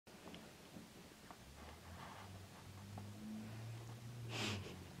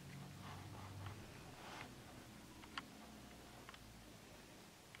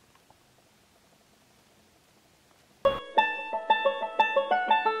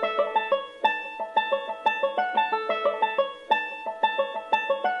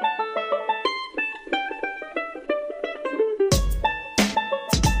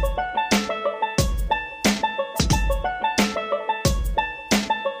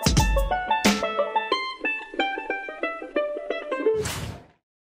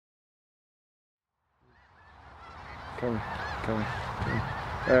Come.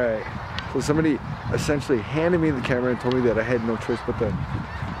 Alright. So somebody essentially handed me the camera and told me that I had no choice but to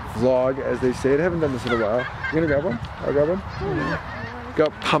vlog, as they say. I haven't done this in a while. You gonna grab one? I'll grab one.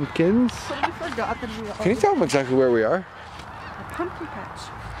 Got pumpkins. Totally forgot that we all Can you tell them exactly where we are? The pumpkin patch.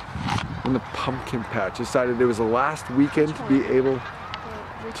 In the pumpkin patch. Decided it was the last weekend to be able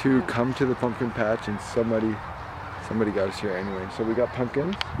to come to the pumpkin patch, and somebody got us here anyway. So we got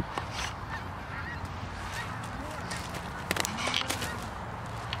pumpkins.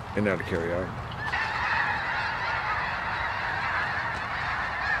 And now to carry out.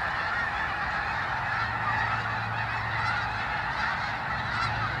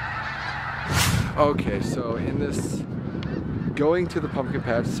 Okay, so in this going to the pumpkin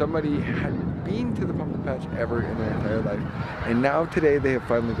patch, somebody had been to the pumpkin patch ever in their entire life, and now today they have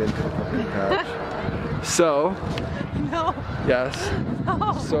finally been to the pumpkin patch. So, no. Yes.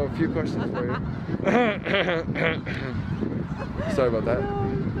 No. So a few questions for you. Sorry about that.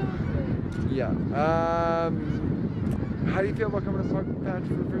 Yeah. How do you feel about coming to the pumpkin patch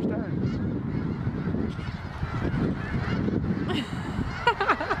for the first time?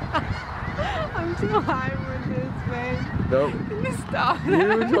 I'm too high for this, babe. Nope. Can you stop?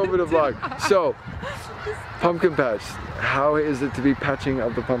 You told me to vlog. So, pumpkin patch. How is it to be patching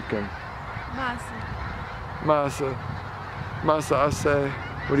of the pumpkin? Masa. Masa, I say.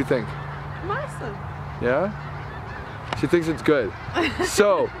 What do you think? Masa. Yeah? She thinks it's good.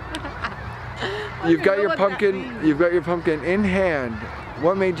 So, you've got your pumpkin. You've got your pumpkin in hand.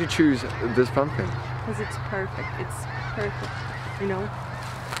 What made you choose this pumpkin? Because it's perfect. It's perfect. You know?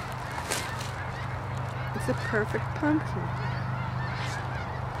 It's a perfect pumpkin.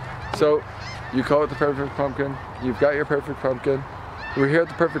 So, you call it the perfect pumpkin. You've got your perfect pumpkin. We're here at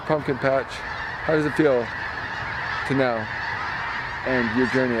the perfect pumpkin patch. How does it feel to now end your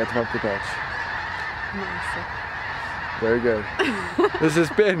journey at the pumpkin patch? Masa. Very good. This has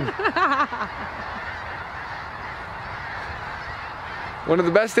been one of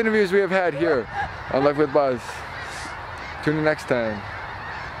the best interviews we have had here on Life with Buzz. Tune in next time.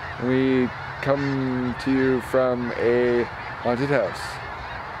 We come to you from a haunted house.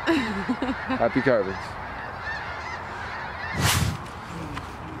 Happy carvings.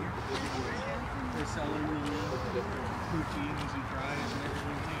 They're selling the poutines and fries and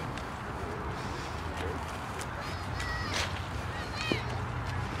everything too.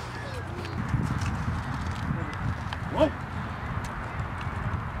 Whoa!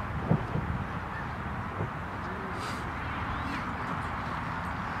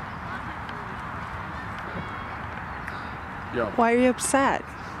 Yo. Why are you upset?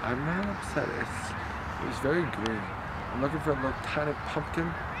 I'm not upset. It was very green. I'm looking for a little tiny pumpkin,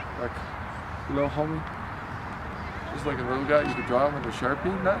 like a little homie. Just like a little guy, you could draw him with a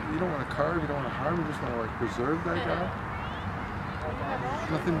Sharpie. You don't want to carve, you don't want to harm, you just want to like preserve that guy.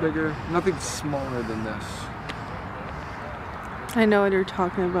 Nothing bigger, nothing smaller than this. I know what you're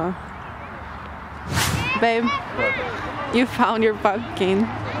talking about. Babe, What? you found your pumpkin. I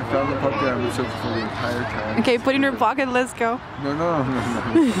found the pumpkin I've been searching for the entire time. Okay, put it in your pocket, let's go. No.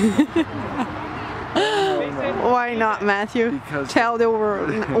 Why not, Matthew? Because tell the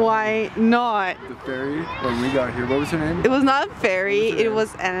world. Why not? the fairy, when we got here, what was her name? It was not fairy, it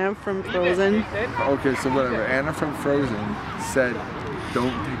was Anna from Frozen. Okay, so whatever. Anna from Frozen said,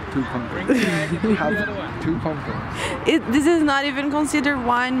 don't take 2 pumpkins. Have 2 pumpkins. This is not even considered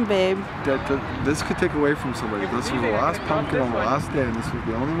wine, babe. This could take away from somebody. This was the last pumpkin on the last day, and this was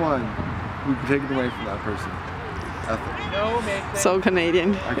the only one who could take it away from that person. Ethic. So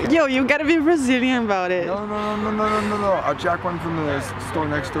Canadian. Yo, you gotta be Brazilian about it. No. I'll jack one from the store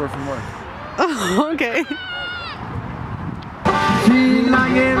next door from work. Okay. Seems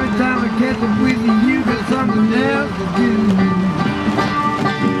like every time I catch up with you, you got something else to do.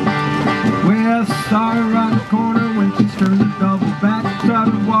 Well, I saw her around the corner when she turned the double back.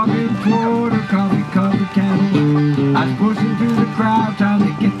 Started walking toward her coffee-covered candle. I was pushing through the crowd, trying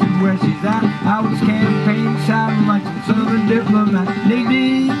to get to where she's at. I was scared.